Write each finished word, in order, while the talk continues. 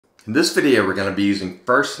In this video, we're going to be using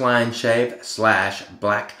First Line Shave /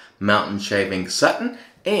 Black Mountain Shaving Sutton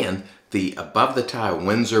and the Above the Tie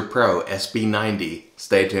Windsor Pro SB90.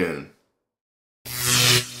 Stay tuned.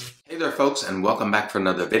 Hey there folks, and welcome back for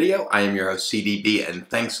another video. I am your host CDB, and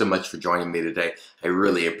thanks so much for joining me today. I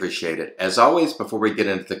really appreciate it. As always, before we get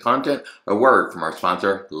into the content, a word from our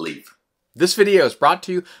sponsor, Leaf. This video is brought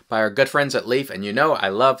to you by our good friends at Leaf, and you know I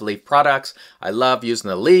love Leaf products. I love using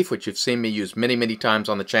the Leaf, which you've seen me use many times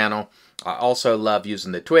on the channel. I also love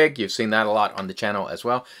using the Twig. You've seen that a lot on the channel as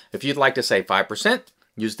well. If you'd like to save 5%,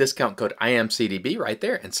 use discount code IAMCDB right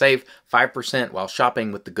there and save 5% while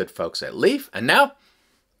shopping with the good folks at Leaf. And now,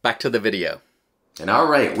 back to the video. And all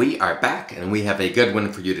right, we are back, and we have a good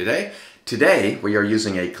one for you today. Today, we are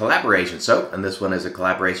using a collaboration soap, and this one is a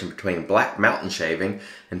collaboration between Black Mountain Shaving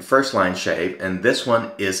and First Line Shave, and this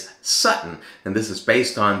one is Sutton, and this is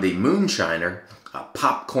based on the Moonshiner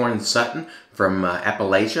Popcorn Sutton from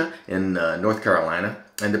Appalachia in North Carolina.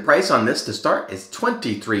 And the price on this to start is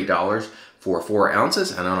 $23 for 4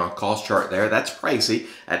 ounces, and on our cost chart there, that's pricey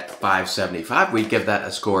at $5.75. We give that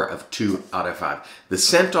a score of 2 out of 5. The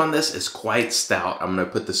scent on this is quite stout. I'm going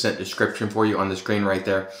to put the scent description for you on the screen right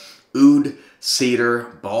there. Oud,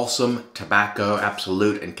 cedar, balsam, tobacco,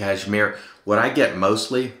 absolute, and cashmere. What I get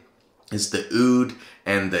mostly is the oud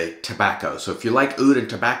and the tobacco. So if you like oud and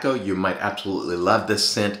tobacco, you might absolutely love this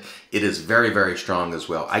scent. It is very strong as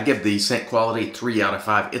well. I give the scent quality 3 out of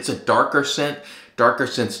 5. It's a darker scent. Darker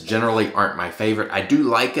scents generally aren't my favorite. I do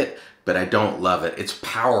like it, but I don't love it. It's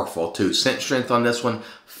powerful too. Scent strength on this one,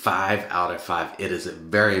 5 out of 5. It is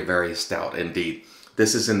very stout indeed.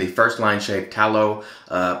 This is in the First Line Shave Tallow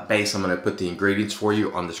base. I'm going to put the ingredients for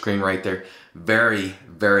you on the screen right there. Very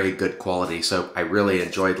good quality soap. I really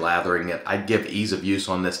enjoyed lathering it. I'd give ease of use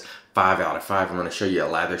on this 5 out of 5. I'm going to show you a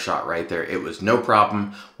lather shot right there. It was no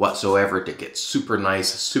problem whatsoever to get super nice,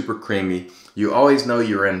 super creamy. You always know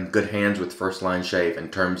you're in good hands with First Line Shave in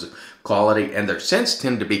terms of quality, and their scents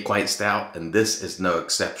tend to be quite stout, and this is no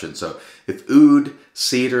exception. So if oud,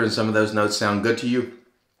 cedar, and some of those notes sound good to you,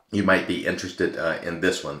 you might be interested in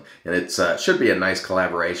this one. And it should be a nice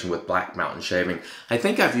collaboration with Black Mountain Shaving. I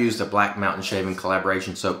think I've used a Black Mountain Shaving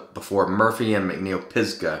collaboration soap before, Murphy and McNeil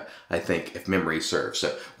Pisgah, I think, if memory serves.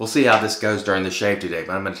 So we'll see how this goes during the shave today.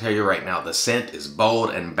 But I'm going to tell you right now, the scent is bold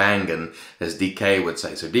and bangin', as DK would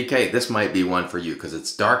say. So DK, this might be one for you because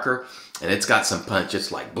it's darker and it's got some punch.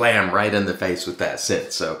 It's like blam right in the face with that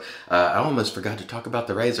scent. So I almost forgot to talk about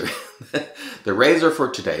the razor. The razor for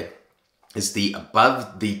today is the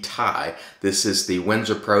Above the Tie. This is the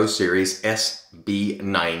Windsor Pro Series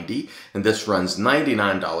SB90, and this runs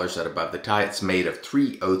 $99 at Above the Tie. It's made of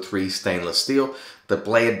 303 stainless steel. The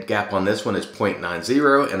blade gap on this one is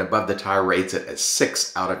 0.90, and Above the Tie rates it as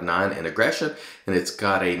 6 out of 9 in aggression, and it's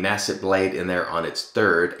got a Nasset blade in there on its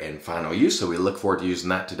 3rd and final use, so we look forward to using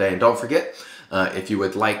that today. And don't forget, if you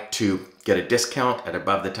would like to get a discount at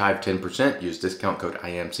Above the Tie of 10%, use discount code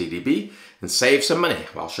IAMCDB and save some money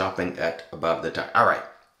while shopping at Above the Tie. All right,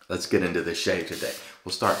 let's get into the shave today.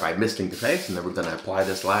 We'll start by misting the face, and then we're going to apply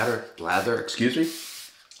this lather, excuse me.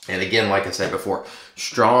 And again, like I said before,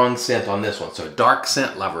 strong scent on this one. So dark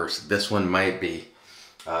scent lovers, this one might be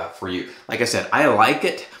for you. Like I said, I like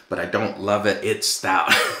it, but I don't love it. It's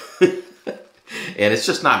stout. And it's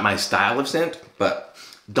just not my style of scent, but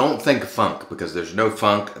don't think funk, because there's no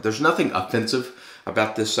funk. There's nothing offensive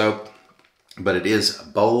about this soap, but it is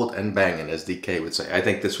bold and banging, as DK would say. I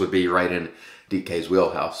think this would be right in DK's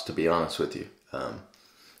wheelhouse, to be honest with you.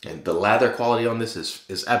 And the lather quality on this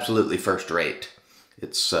is absolutely first rate.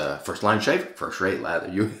 It's First Line Shave, first rate lather.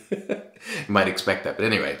 You might expect that. But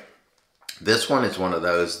anyway, this one is one of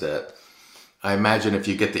those that I imagine if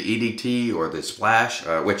you get the EDT or the splash,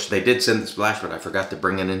 which they did send the splash, but I forgot to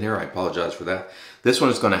bring it in here. I apologize for that. This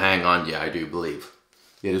one is going to hang on you, I do believe.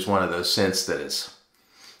 It is one of those scents that is,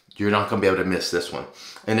 you're not going to be able to miss this one.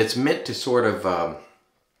 And it's meant to sort of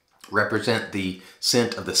represent the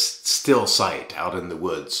scent of the still site out in the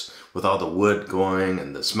woods with all the wood going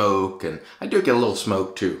and the smoke. And I do get a little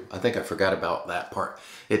smoke too. I think I forgot about that part.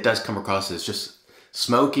 It does come across as just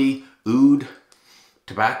smoky, oud,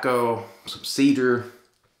 tobacco, some cedar.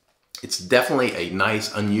 It's definitely a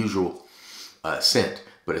nice, unusual scent,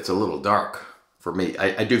 but it's a little dark for me.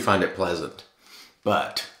 I do find it pleasant,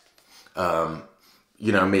 but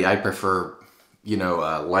you know me, I prefer, you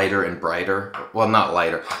know, lighter and brighter. Well, not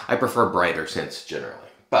lighter. I prefer brighter scents generally.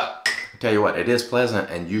 But I tell you what, it is pleasant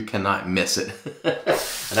and you cannot miss it.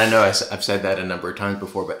 And I know I've said that a number of times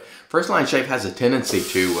before, but First Line Shave has a tendency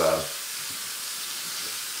to,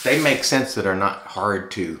 they make scents that are not hard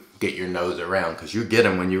to get your nose around, because you get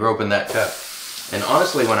them when you open that tub. And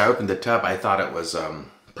honestly, when I opened the tub, I thought it was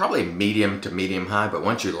probably medium to medium high, but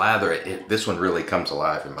once you lather it, this one really comes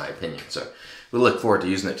alive in my opinion. So we look forward to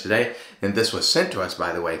using it today. And this was sent to us,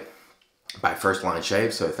 by the way, by First Line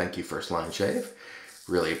Shave. So thank you, First Line Shave.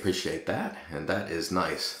 Really appreciate that. And that is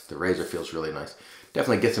nice. The razor feels really nice.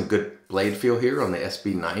 Definitely get some good blade feel here on the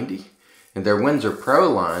SB90. And their Windsor Pro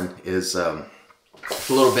line is a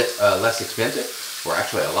little bit less expensive, or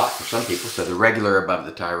actually a lot for some people. So the regular above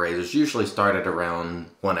the tie razors usually start at around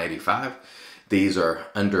 $185. These are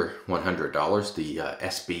under $100. The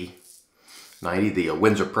SB90, the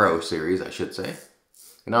Windsor Pro series, I should say.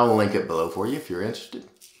 And I will link it below for you if you're interested.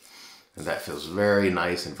 And that feels very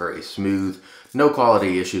nice and very smooth. No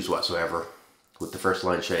quality issues whatsoever with the First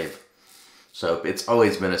Line Shave soap. It's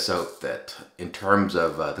always been a soap that, in terms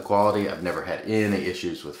of the quality, I've never had any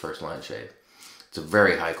issues with First Line Shave. It's a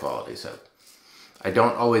very high quality soap. I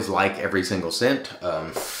don't always like every single scent,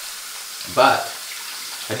 but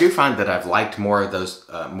I do find that I've liked more of those,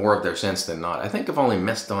 more of their scents than not. I think I've only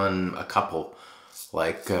missed on a couple.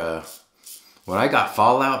 Like when I got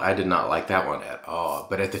Fallout, I did not like that one at all.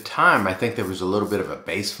 But at the time, I think there was a little bit of a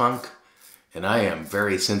bass funk, and I am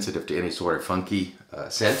very sensitive to any sort of funky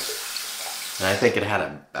scents. And I think it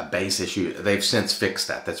had a bass issue. They've since fixed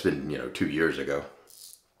that. That's been, 2 years ago.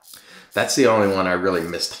 That's the only one I really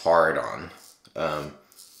missed hard on.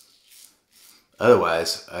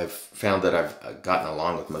 Otherwise, I've found that I've gotten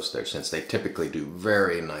along with most of their scents. They typically do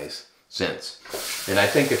very nice scents. And I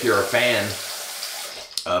think if you're a fan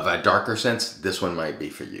of darker scents, this one might be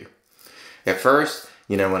for you. At first,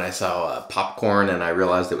 when I saw Popcorn and I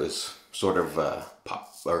realized it was sort of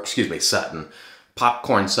Sutton.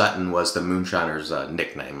 Popcorn Sutton was the moonshiner's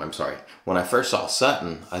nickname. I'm sorry. When I first saw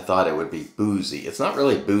Sutton, I thought it would be boozy. It's not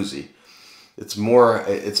really boozy. It's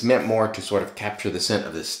meant more to sort of capture the scent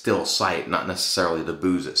of the still sight, not necessarily the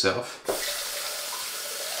booze itself.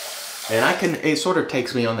 And it sort of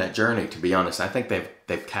takes me on that journey, to be honest. I think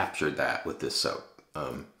they've captured that with this soap.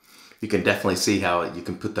 You can definitely see how you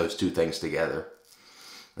can put those two things together.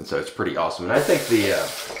 And so it's pretty awesome. And I think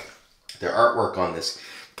their artwork on this,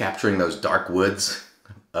 capturing those dark woods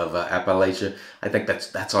of Appalachia, I think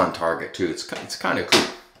that's on target too. It's kind of cool.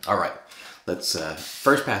 All right.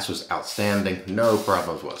 First pass was outstanding, no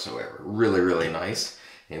problems whatsoever. Really, really nice.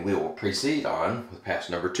 And we will proceed on with pass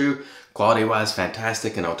number 2. Quality-wise,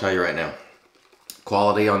 fantastic, and I'll tell you right now,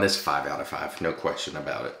 quality on this, 5 out of 5, no question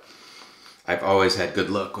about it. I've always had good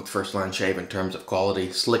luck with First Line Shave in terms of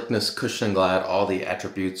quality, slickness, cushion glide, all the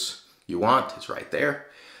attributes you want is right there.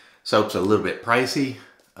 Soap's a little bit pricey,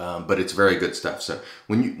 but it's very good stuff. So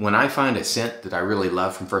when I find a scent that I really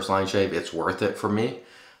love from First Line Shave, it's worth it for me.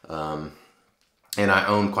 And I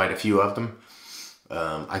own quite a few of them.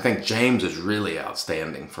 I think James is really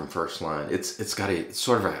outstanding from First Line. It's got it's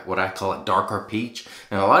sort of what I call a darker peach.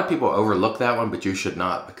 And a lot of people overlook that one, but you should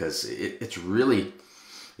not, because it's really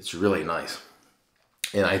nice.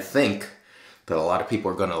 And I think that a lot of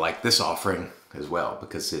people are going to like this offering as well,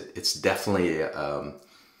 because it's definitely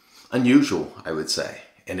unusual, I would say.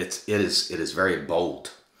 And it is very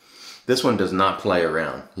bold. This one does not play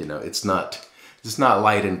around. It's not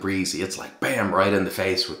light and breezy. It's like bam, right in the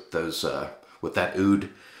face with those with that oud.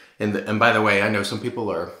 And by the way, I know some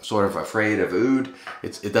people are sort of afraid of oud.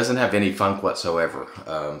 It doesn't have any funk whatsoever.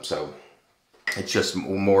 So it's just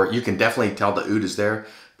more. You can definitely tell the oud is there,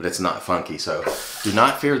 but it's not funky. So do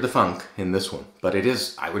not fear the funk in this one. But it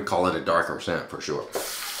is. I would call it a darker scent for sure.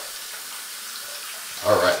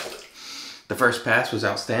 All right. The first pass was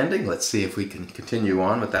outstanding. Let's see if we can continue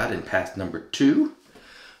on with that in pass number 2.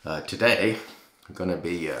 Today, I'm going to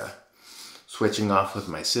be switching off with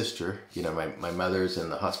my sister. My mother's in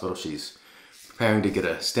the hospital. She's preparing to get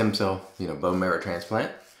a stem cell, bone marrow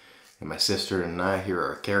transplant. And my sister and I here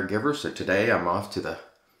are caregivers. So today I'm off to the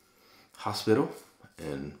hospital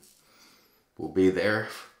and we'll be there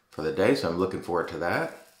for the day. So I'm looking forward to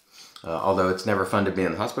that. Although it's never fun to be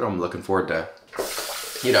in the hospital, I'm looking forward to,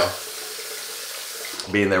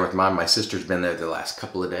 being there with Mom. My sister's been there the last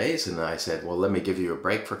couple of days, and I said, well, let me give you a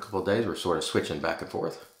break for a couple of days. We're sort of switching back and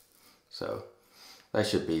forth. So that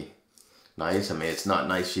should be nice. I mean, it's not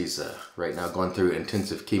nice. She's right now going through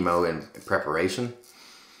intensive chemo in preparation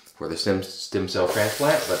for the stem cell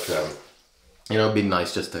transplant, but it'd be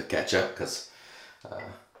nice just to catch up, because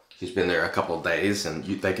she's been there a couple of days, and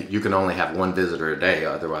you can only have one visitor a day.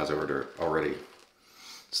 Otherwise, I would have already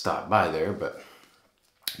stopped by there, but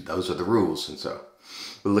those are the rules, and so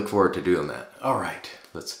we look forward to doing that. All right,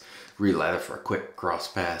 let's re-lather for a quick cross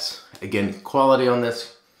pass. Again, quality on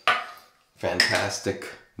this, fantastic,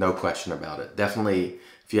 no question about it. Definitely,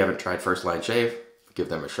 if you haven't tried First Line Shave, give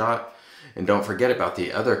them a shot. And don't forget about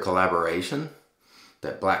the other collaboration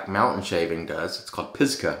that Black Mountain Shaving does. It's called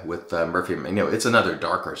Pisgah with Murphy. You know, it's another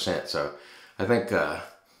darker scent. So I think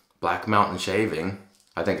Black Mountain Shaving,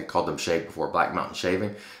 I think I called them Shave before, Black Mountain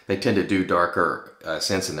Shaving. They tend to do darker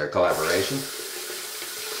scents in their collaboration.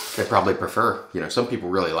 They probably prefer, you know, some people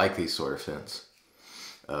really like these sort of scents.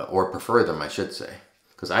 Or prefer them, I should say.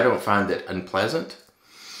 Because I don't find it unpleasant.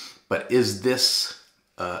 But is this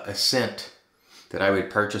a scent that I would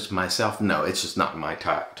purchase myself? No, it's just not my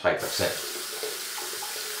type of scent.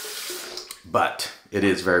 But it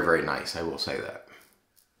is very, very nice, I will say that.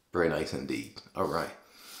 Very nice indeed. All right.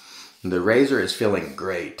 The razor is feeling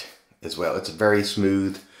great as well. It's very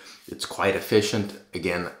smooth. It's quite efficient.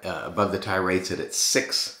 Again, above the tie rates it at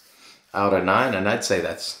 6 out of 9, and I'd say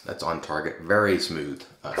that's on target. Very smooth.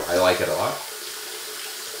 I like it a lot.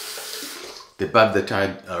 The above the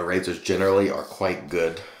tie razors generally are quite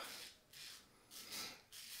good.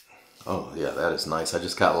 Oh yeah, that is nice. I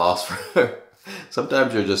just got lost for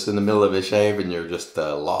sometimes you're just in the middle of a shave and you're just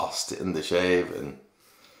lost in the shave, and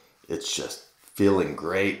it's just feeling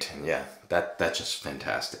great. And yeah, that's just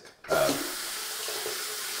fantastic.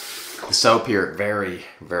 The soap here, very,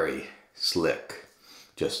 very slick.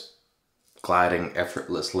 Just gliding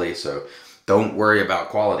effortlessly, so don't worry about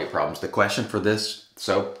quality problems. The question for this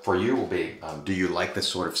soap for you will be, do you like this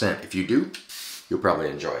sort of scent? If you do, you'll probably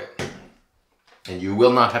enjoy it. And you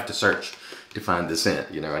will not have to search to find the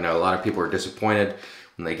scent. You know, I know a lot of people are disappointed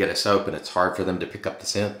when they get a soap and it's hard for them to pick up the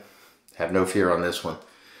scent. Have no fear on this one,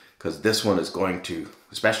 because this one is going to,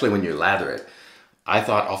 especially when you lather it. I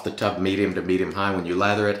thought off the tub medium to medium high. When you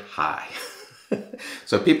lather it, high.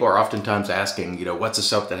 So people are oftentimes asking, you know, what's a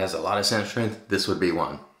soap that has a lot of scent strength? This would be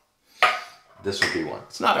one. This would be one.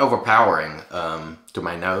 It's not overpowering to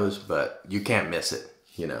my nose, but you can't miss it,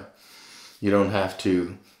 you know. You don't have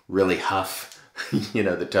to really huff, you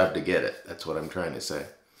know, the tub to get it. That's what I'm trying to say.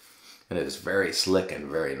 And it is very slick and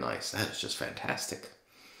very nice. That is just fantastic.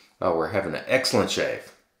 Oh, we're having an excellent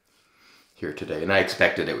shave here today, and I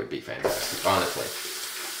expected it would be fantastic, honestly.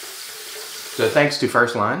 So thanks to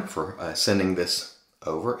First Line for sending this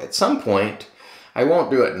over. At some point, I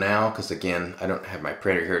won't do it now because, again, I don't have my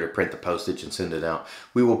printer here to print the postage and send it out.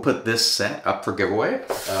 We will put this set up for giveaway.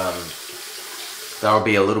 That'll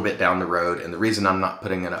be a little bit down the road, and the reason I'm not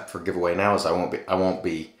putting it up for giveaway now is I won't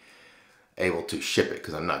be able to ship it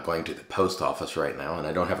because I'm not going to the post office right now, and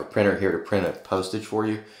I don't have a printer here to print a postage for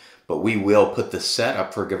you. But we will put this set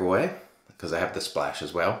up for giveaway because I have the splash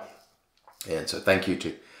as well. And so thank you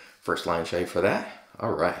to First Line Shave for that.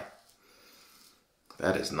 All right.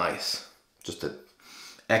 That is nice. Just an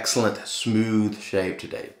excellent, smooth shave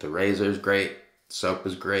today. The razor is great. Soap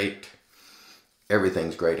is great.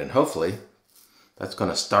 Everything's great. And hopefully, that's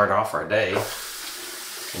going to start off our day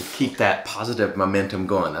and keep that positive momentum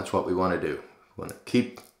going. That's what we want to do. We want to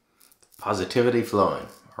keep positivity flowing.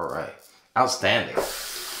 All right. Outstanding.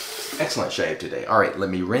 Excellent shave today. All right, let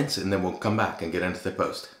me rinse and then we'll come back and get into the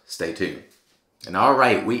post. Stay tuned. And all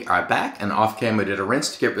right, we are back, and off camera we did a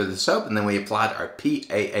rinse to get rid of the soap, and then we applied our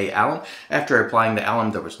PAA alum. After applying the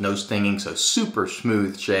alum, there was no stinging, so super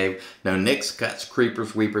smooth shave. No nicks, cuts,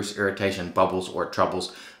 creepers, weepers, irritation, bubbles, or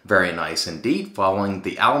troubles. Very nice indeed. Following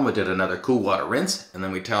the alum, we did another cool water rinse, and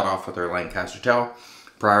then we toweled off with our Lancaster towel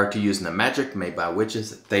prior to using the Magic made by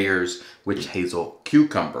Witches, Thayer's Witch Hazel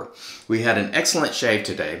Cucumber. We had an excellent shave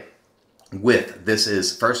today with, this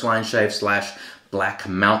is First Line Shave / Black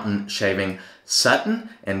Mountain Shaving Sutton,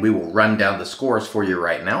 and we will run down the scores for you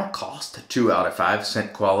right now. Cost, 2 out of 5.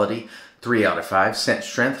 Scent quality, 3 out of 5. Scent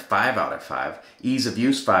strength, 5 out of 5. Ease of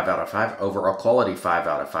use, 5 out of 5. Overall quality, 5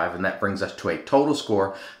 out of 5. And that brings us to a total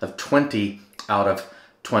score of 20 out of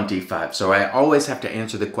 25. So I always have to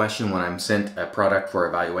answer the question when I'm sent a product for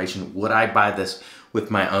evaluation, would I buy this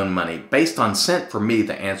with my own money? Based on scent, for me,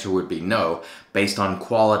 the answer would be no. Based on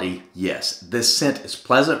quality, yes. This scent is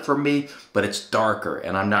pleasant for me, but it's darker,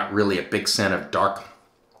 and I'm not really a big fan of dark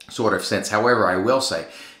sort of scents. However, I will say,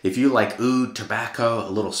 if you like oud, tobacco, a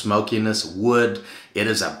little smokiness, wood, it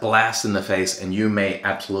is a blast in the face, and you may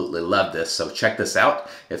absolutely love this. So check this out.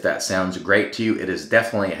 If that sounds great to you, it is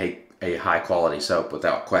definitely a high quality soap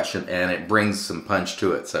without question, and it brings some punch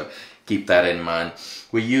to it. So keep that in mind.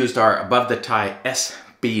 We used our Above the Tie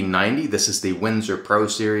SB90. This is the Windsor Pro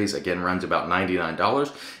Series. Again, runs about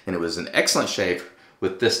 $99, and it was an excellent shave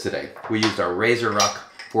with this today. We used our RazoRock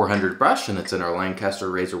 400 brush, and it's in our Lancaster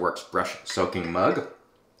RazorWorks brush soaking mug.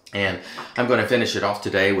 And I'm going to finish it off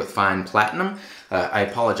today with Fine Platinum. I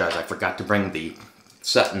apologize, I forgot to bring the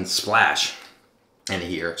Sutton Splash in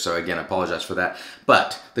here, so again, I apologize for that.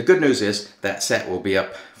 But the good news is that set will be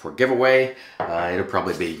up for giveaway. It'll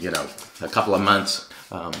probably be, you know, a couple of months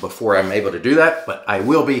before I'm able to do that, but I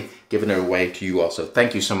will be giving it away to you also.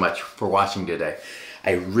 Thank you so much for watching today.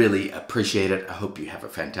 I really appreciate it. I hope you have a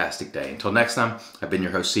fantastic day. Until next time, I've been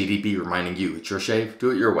your host, CDB, reminding you, it's your shave, do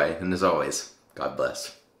it your way, and as always, God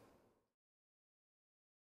bless.